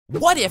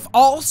What if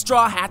all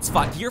Straw Hats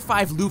fought Gear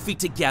 5 Luffy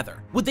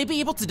together? Would they be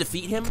able to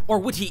defeat him, or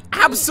would he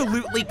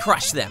absolutely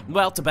crush them?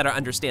 Well, to better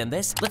understand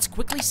this, let's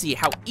quickly see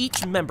how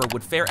each member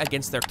would fare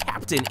against their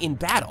captain in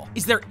battle.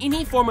 Is there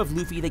any form of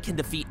Luffy they can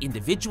defeat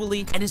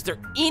individually, and is there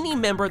any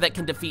member that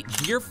can defeat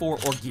Gear 4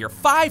 or Gear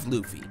 5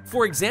 Luffy?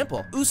 For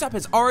example, Usopp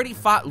has already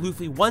fought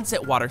Luffy once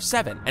at Water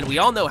 7, and we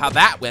all know how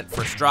that went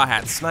for Straw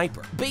Hat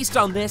Sniper. Based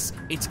on this,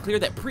 it's clear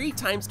that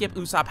pre-time skip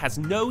Usopp has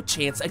no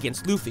chance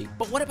against Luffy.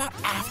 But what about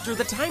after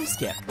the time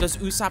skip? Does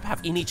Usopp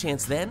have any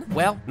chance then?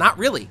 Well, not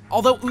really.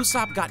 Although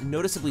Usopp got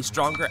noticeably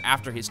stronger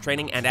after his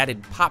training and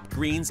added pop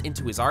greens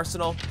into his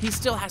arsenal, he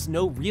still has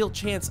no real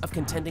chance of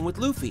contending with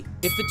Luffy.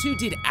 If the two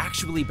did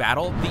actually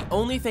battle, the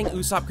only thing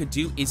Usopp could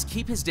do is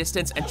keep his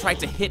distance and try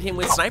to hit him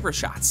with sniper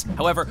shots.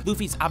 However,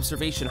 Luffy's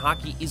observation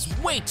haki is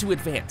way too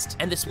advanced,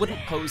 and this wouldn't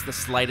pose the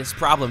slightest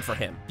problem for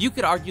him. You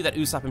could argue that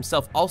Usopp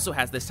himself also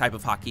has this type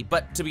of haki,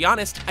 but to be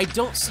honest, I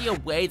don't see a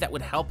way that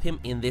would help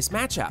him in this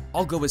matchup.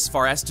 I'll go as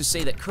far as to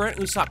say that current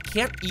Usopp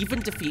can't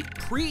even defeat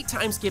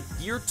pre-time skip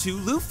Gear 2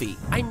 Luffy.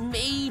 I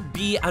may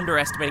be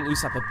underestimating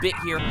Usopp a bit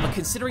here, but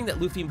considering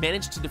that Luffy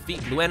managed to defeat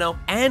Blueno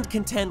and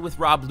contend with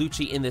Rob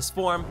Lucci in this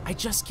form, I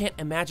just can't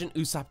imagine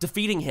Usopp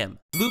defeating him.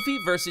 Luffy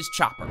versus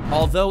Chopper.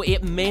 Although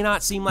it may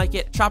not seem like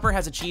it, Chopper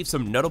has achieved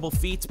some notable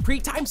feats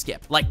pre-time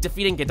skip, like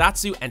defeating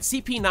Gedatsu and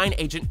CP9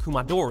 agent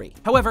Kumadori.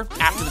 However,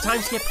 after the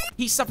time skip,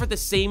 he suffered the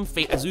same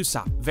fate as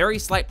Usopp, very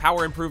slight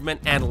power improvement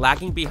and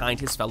lagging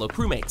behind his fellow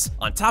crewmates.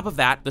 On top of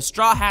that, the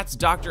Straw Hats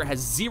doctor has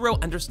zero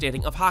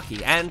understanding of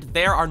haki, and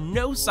there are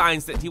no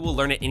signs that he will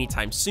learn it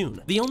anytime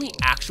soon. The only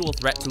actual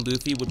threat to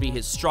Luffy would be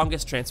his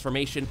strongest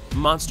transformation,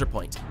 Monster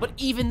Point. But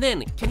even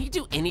then, can he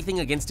do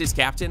anything against his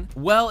captain?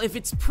 Well, if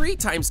it's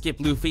pre-time skip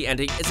Luffy and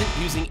he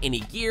isn't using any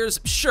gears,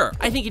 sure,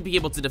 I think he'd be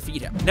able to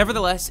defeat him.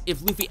 Nevertheless,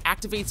 if Luffy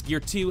activates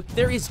Gear 2,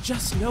 there is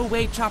just no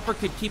way Chopper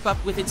could keep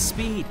up with its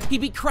speed.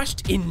 He'd be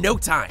crushed in no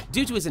time.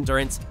 Due to his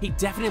endurance, he'd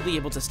definitely be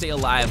able to stay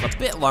alive a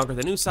bit longer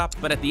than Usopp,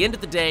 but at the end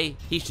of the day,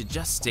 he should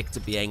just stick to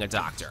being a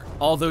doctor.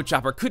 Although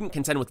Chopper couldn't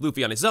contend with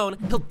Luffy on his own,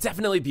 he'll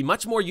definitely be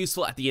much more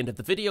useful at the end of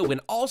the video when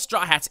all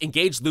Straw Hats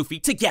engage Luffy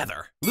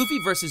together. Luffy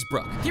versus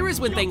Brook. Here is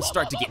when things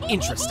start to get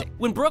interesting.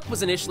 When Brook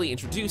was initially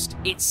introduced,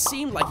 it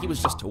seemed like he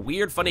was just a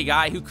weird, funny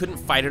guy who couldn't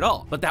fight at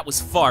all, but that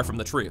was far from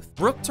the truth.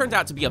 Brook turned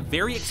out to be a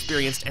very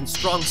experienced and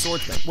strong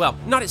swordsman. Well,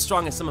 not as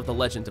strong as some of the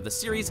legends of the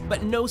series,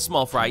 but no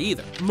small fry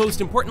either.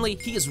 Most importantly,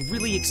 he is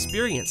really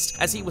experienced,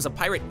 as he was a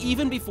pirate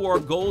even before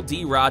Gol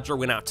D. Roger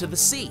went out to the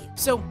sea.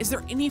 So, is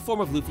there any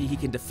form of Luffy he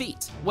can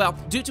defeat? Well,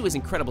 due to his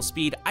incredible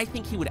speed, I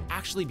think he would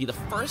actually be the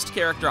first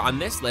character on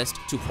this list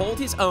to hold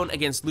his own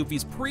against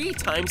Luffy's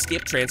pre-time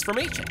skip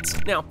transformations.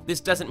 Now, this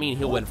doesn't mean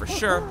he'll win for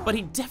sure, but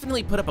he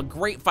definitely put up a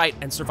great fight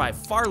and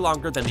survived far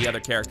longer than the other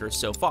characters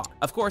so far.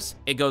 Of course,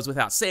 it goes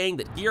without saying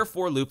that Gear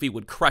 4 Luffy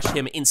would crush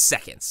him in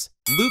seconds.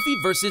 Luffy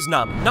versus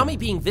Nami. Nami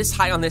being this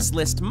high on this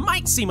list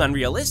might seem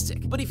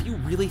unrealistic, but if you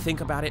really think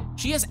about it,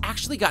 she has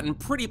actually gotten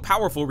pretty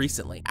powerful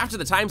recently. After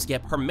the time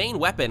skip, her main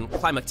weapon,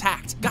 Climb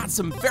Attack, got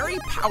some very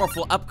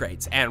powerful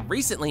upgrades, and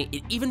recently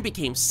it even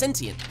became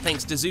sentient,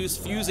 thanks to Zeus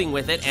fusing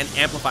with it and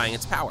amplifying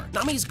its power.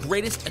 Nami's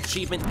greatest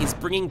achievement is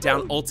bringing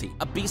down Ulti,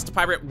 a beast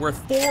pirate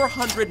worth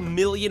 400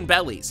 million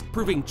bellies,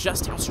 proving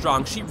just how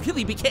strong she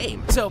really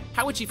became. So,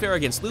 how would she fare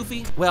against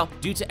Luffy? Well,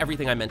 due to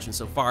everything I mentioned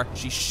so far,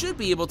 she should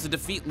be able to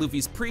defeat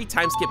Luffy's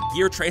pre-time skip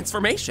gear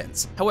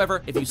transformations.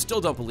 However, if you still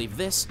don't believe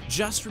this,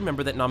 just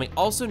remember that Nami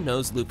also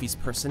knows Luffy's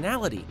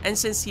personality, and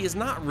since he is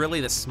not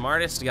really the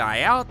smartest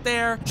guy out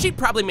there, she'd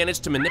probably manage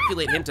to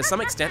manipulate him to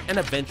some extent and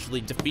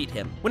eventually defeat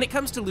him. When it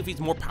comes to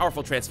Luffy's more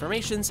powerful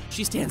transformations,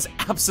 she stands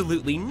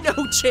absolutely no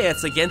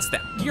chance against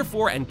them. Gear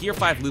 4 and Gear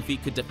 5 Luffy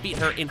could defeat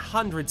her in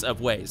hundreds of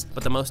ways,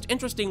 but the most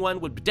interesting one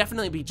would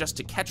definitely be just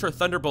to catch her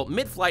Thunderbolt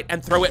mid-flight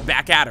and throw it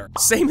back at her,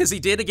 same as he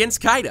did against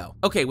Kaido.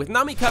 Okay, with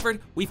Nami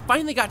covered, we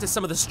finally got to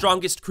some of the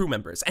strongest crew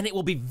members, and it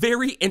will be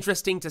very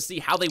interesting to see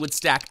how they would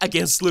stack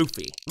against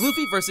Luffy.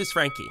 Luffy versus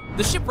Franky.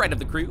 The shipwright of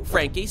the crew,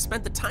 Franky,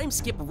 spent the time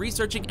skip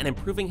researching and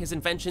improving his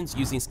inventions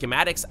using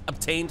schematics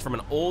obtained from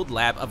an old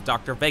lab of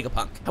Dr.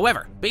 Vegapunk.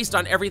 However, based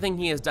on everything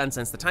he has done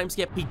since the time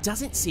skip, he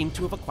doesn't seem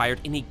to have acquired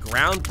any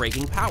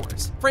groundbreaking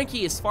powers.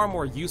 Franky is far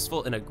more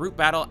useful in a group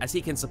battle as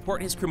he can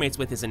support his crewmates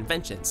with his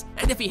inventions,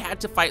 and if he had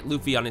to fight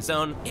Luffy on his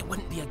own, it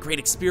wouldn't be a great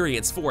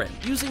experience for him.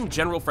 Using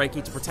General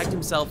Franky to protect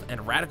himself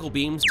and radical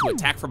beams to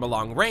attack from a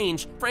long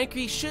range,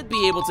 Franky should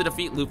be able to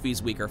defeat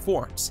Luffy's weaker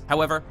forms.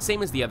 However,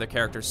 same as the other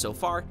characters so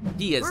far,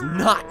 he is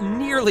not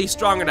nearly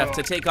strong enough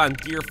to take on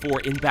Gear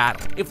 4 in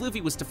battle. If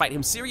Luffy was to fight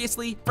him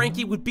seriously,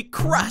 Franky would be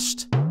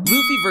crushed.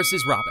 Luffy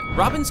versus Robin.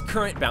 Robin's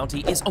current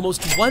bounty is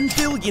almost 1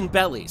 billion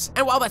bellies,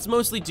 and while that's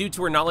mostly due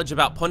to her knowledge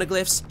about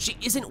poneglyphs, she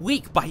isn't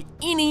weak by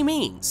any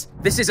means.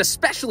 This is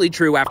especially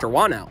true after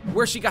Wano,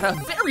 where she got a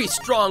very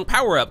strong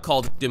power-up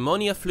called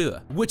Demonia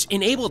Fleur, which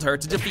enabled her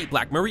to defeat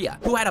Black Maria,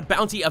 who had a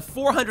bounty of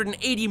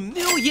 480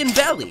 million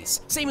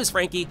bellies. Same as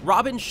Franky,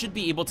 Robin should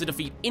be able to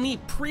defeat any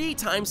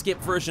pre-time skip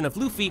version of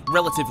Luffy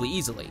relatively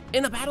easily.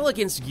 In a battle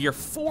against Gear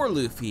 4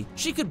 Luffy,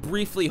 she could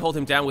briefly hold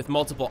him down with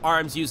multiple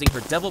arms using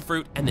her Devil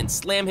Fruit and then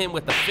slam slam him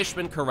with the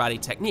Fishman Karate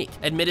technique.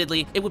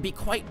 Admittedly, it would be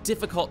quite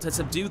difficult to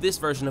subdue this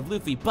version of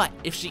Luffy, but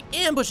if she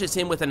ambushes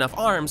him with enough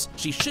arms,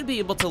 she should be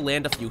able to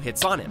land a few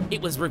hits on him.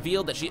 It was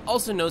revealed that she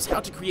also knows how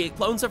to create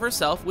clones of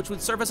herself, which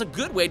would serve as a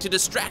good way to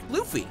distract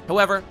Luffy.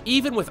 However,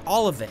 even with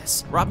all of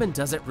this, Robin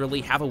doesn't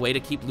really have a way to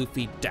keep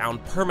Luffy down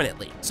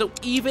permanently. So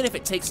even if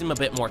it takes him a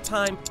bit more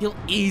time, he'll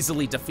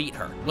easily defeat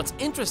her. What's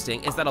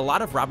interesting is that a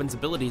lot of Robin's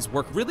abilities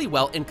work really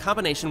well in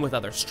combination with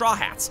other Straw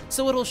Hats,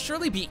 so it'll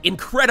surely be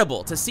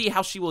incredible to see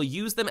how she will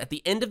use them at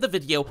the end of the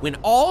video when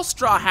all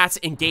Straw Hats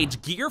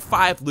engage Gear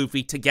 5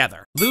 Luffy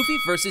together. Luffy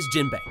versus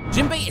Jinbei.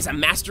 Jinbei is a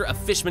master of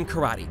Fishman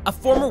Karate, a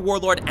former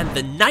warlord, and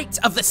the Knight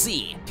of the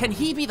Sea. Can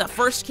he be the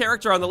first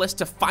character on the list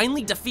to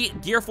finally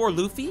defeat Gear 4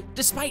 Luffy?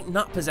 Despite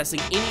not possessing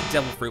any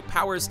Devil Fruit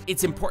powers,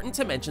 it's important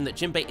to mention that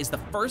Jinbei is the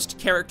first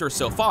character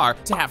so far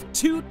to have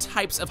two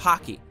types of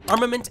haki,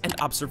 armament and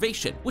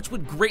observation, which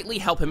would greatly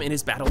help him in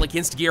his battle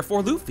against Gear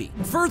 4 Luffy.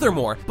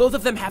 Furthermore, both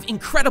of them have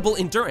incredible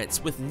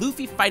endurance, with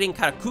Luffy fighting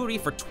Karakuri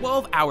for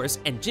 12 hours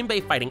and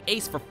Jinbei fighting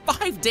Ace for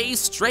 5 days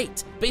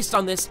straight. Based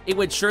on this, it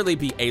would surely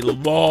be a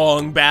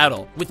long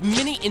battle, with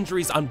many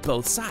injuries on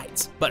both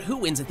sides. But who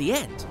wins at the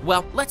end?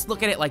 Well, let's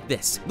look at it like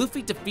this.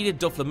 Luffy defeated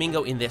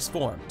Doflamingo in this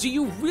form. Do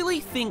you really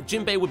think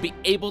Jinbei would be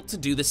able to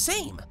do the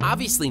same?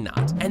 Obviously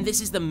not, and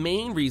this is the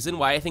main reason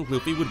why I think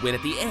Luffy would win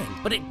at the end,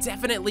 but it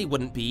definitely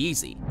wouldn't be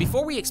easy.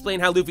 Before we explain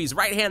how Luffy's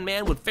right-hand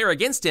man would fare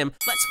against him,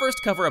 let's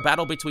first cover a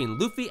battle between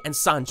Luffy and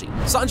Sanji.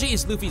 Sanji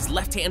is Luffy's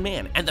left-hand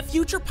man, and the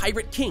future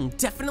Pirate King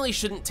definitely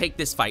shouldn't take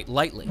this fight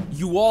lightly.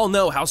 You all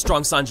know how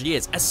strong Sanji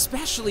is,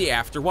 especially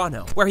after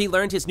Wano, where he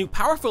learned his new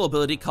powerful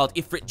ability called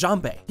Ifrit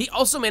Janbei. He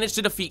also managed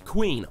to defeat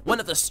Queen, one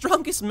of the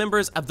strongest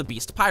members of the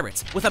Beast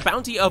Pirates, with a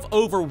bounty of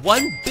over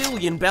 1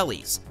 billion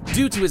bellies.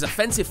 Due to his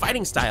offensive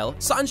fighting style,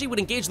 Sanji would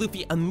engage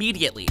Luffy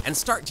immediately and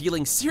start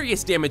dealing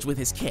serious damage with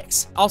his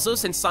kicks. Also,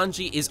 since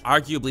Sanji is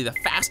arguably the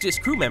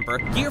fastest crew member,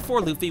 Gear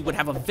 4 Luffy would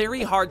have a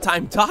very hard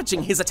time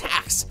dodging his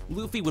attacks.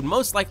 Luffy would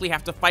most likely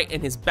have to fight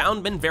in his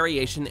Boundman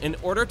variation in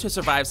order to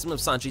survive some of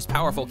Sanji's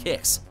powerful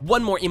kicks.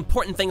 One more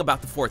important thing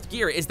about the fourth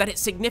gear is that it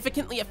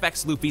significantly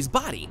affects Luffy's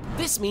body.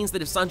 This means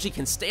that if Sanji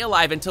can stay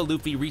alive until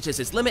Luffy reaches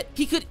his limit,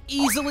 he could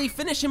easily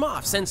finish him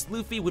off since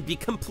Luffy would be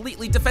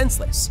completely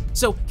defenseless.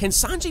 So, can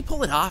Sanji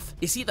pull it off?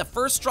 Is he the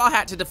first Straw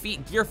Hat to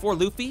defeat Gear 4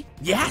 Luffy?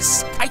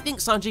 Yes! I think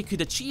Sanji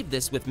could achieve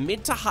this with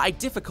mid to high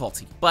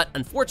difficulty, but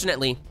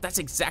unfortunately, that's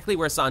exactly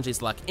where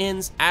Sanji's luck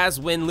ends, as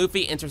when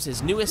Luffy enters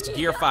his newest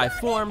Gear 5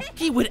 form,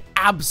 he would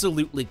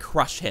absolutely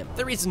crush him.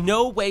 There is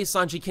no way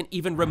Sanji can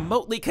even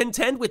remotely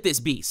contend with this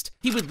beast.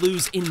 He would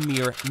lose in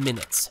mere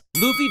minutes.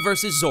 Luffy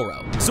versus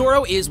Zoro.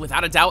 Zoro is,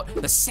 without a doubt,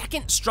 the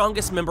second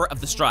strongest member of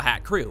the Straw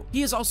Hat crew.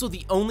 He is also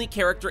the only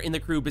character in the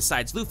crew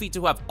besides Luffy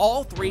to have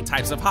all three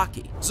types of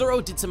haki.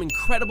 Zoro did some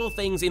incredible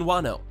things in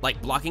Wano,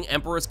 like blocking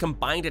Emperor's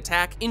combined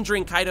attack,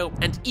 injuring Kaido,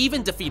 and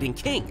even defeating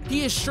King.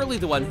 He is surely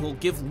the one who will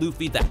give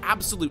Luffy the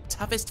absolute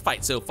toughest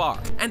fight so far,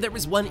 and there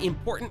is one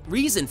important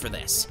reason for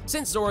this.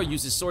 Since Zoro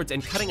uses swords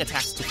and cutting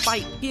attacks to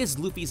fight, he is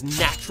Luffy's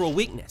natural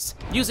weakness.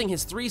 Using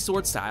his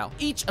three-sword style,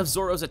 each of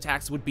Zoro's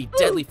attacks would be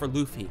deadly for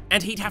Luffy,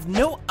 and he'd have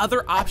no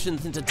other option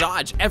than to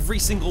dodge every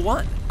single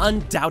one.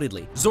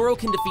 Undoubtedly, Zoro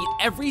can defeat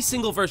every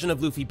single version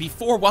of Luffy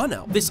before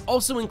Wano. This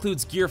also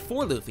includes Gear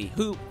 4 Luffy,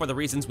 who, for the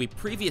reasons we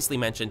previously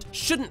mentioned,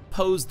 shouldn't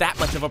pose that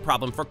much of a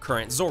problem for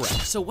current Zoro.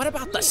 So what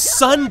about the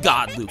Sun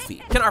God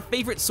Luffy? Can our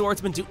favorite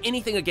swordsman do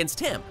anything against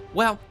him?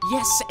 Well,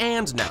 yes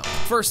and no.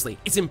 Firstly,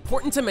 it's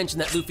important to mention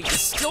that Luffy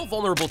is still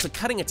vulnerable to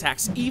cutting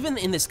attacks even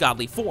in this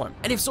godly form,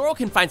 and if Zoro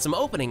can find some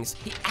openings,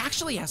 he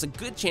actually has a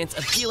good chance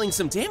of dealing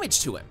some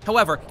damage to him.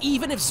 However,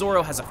 even if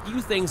Zoro has a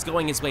few things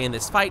going his way in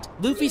this fight,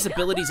 Luffy's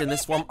abilities in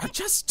this form are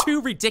just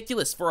too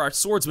ridiculous for our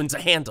swordsman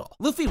to handle.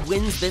 Luffy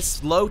wins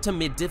this low to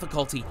mid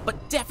difficulty,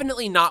 but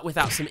definitely not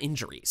without some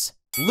injuries.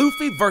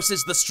 Luffy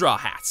versus the Straw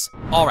Hats.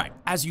 Alright,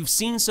 as you've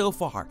seen so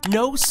far,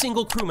 no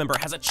single crew member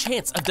has a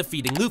chance of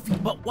defeating Luffy,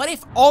 but what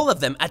if all of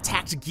them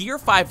attacked Gear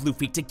 5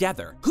 Luffy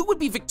together? Who would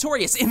be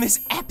victorious in this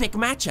epic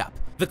matchup?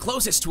 The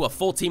closest to a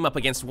full team up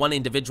against one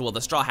individual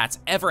the Straw Hats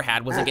ever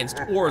had was against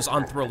Oars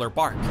on Thriller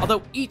Bark.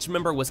 Although each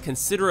member was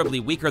considerably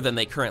weaker than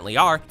they currently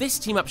are, this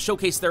team up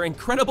showcased their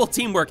incredible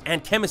teamwork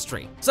and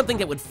chemistry. Something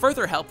that would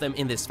further help them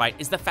in this fight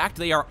is the fact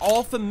they are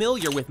all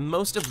familiar with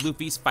most of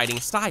Luffy's fighting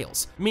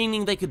styles,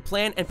 meaning they could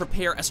plan and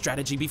prepare a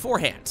strategy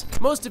beforehand.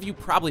 Most of you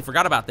probably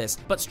forgot about this,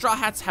 but Straw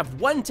Hats have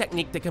one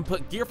technique that can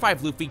put Gear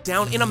 5 Luffy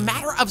down in a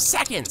matter of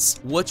seconds.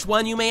 Which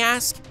one, you may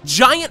ask?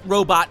 Giant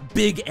Robot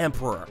Big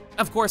Emperor.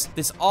 Of course,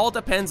 this all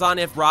depends on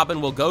if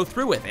Robin will go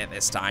through with it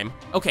this time.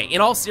 Okay,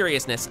 in all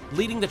seriousness,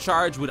 leading the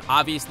charge would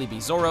obviously be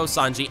Zoro,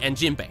 Sanji, and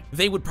Jinbei.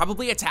 They would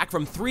probably attack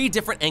from 3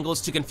 different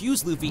angles to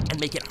confuse Luffy and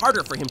make it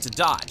harder for him to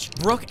dodge.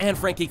 Brook and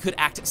Frankie could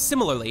act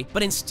similarly,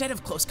 but instead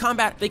of close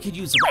combat, they could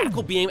use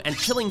Radical Beam and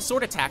Chilling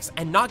Sword attacks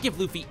and not give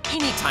Luffy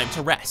any time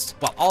to rest.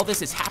 While all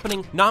this is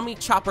happening, Nami,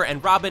 Chopper,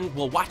 and Robin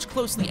will watch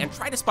closely and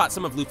try to spot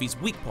some of Luffy's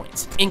weak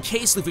points. In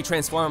case Luffy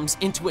transforms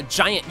into a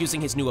giant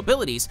using his new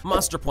abilities,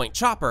 Monster Point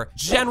Chopper,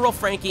 General General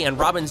Frankie and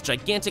Robin's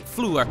gigantic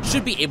fleur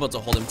should be able to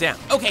hold him down.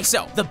 Okay,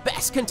 so the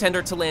best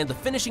contender to land the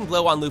finishing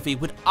blow on Luffy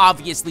would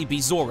obviously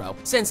be Zoro,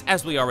 since,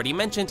 as we already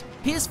mentioned,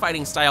 his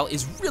fighting style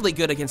is really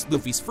good against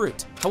Luffy's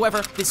fruit.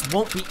 However, this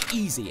won't be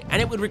easy,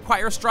 and it would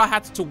require Straw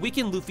Hats to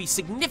weaken Luffy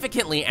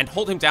significantly and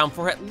hold him down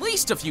for at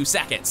least a few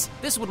seconds.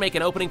 This would make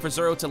an opening for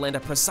Zoro to land a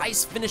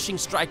precise finishing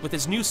strike with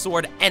his new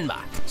sword,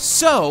 Enma.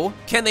 So,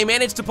 can they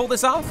manage to pull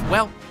this off?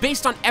 Well,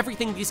 based on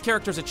everything these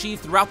characters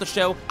achieved throughout the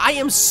show, I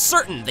am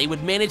certain they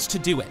would manage to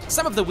do it.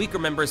 Some of the weaker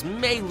members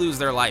may lose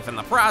their life in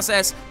the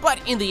process, but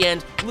in the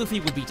end, Luffy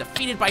would be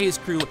defeated by his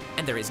crew,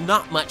 and there is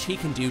not much he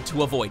can do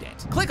to avoid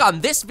it. Click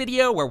on this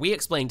video where we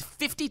explained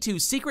 52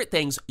 secret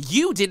things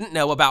you didn't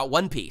know about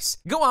One Piece.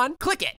 Go on, click it!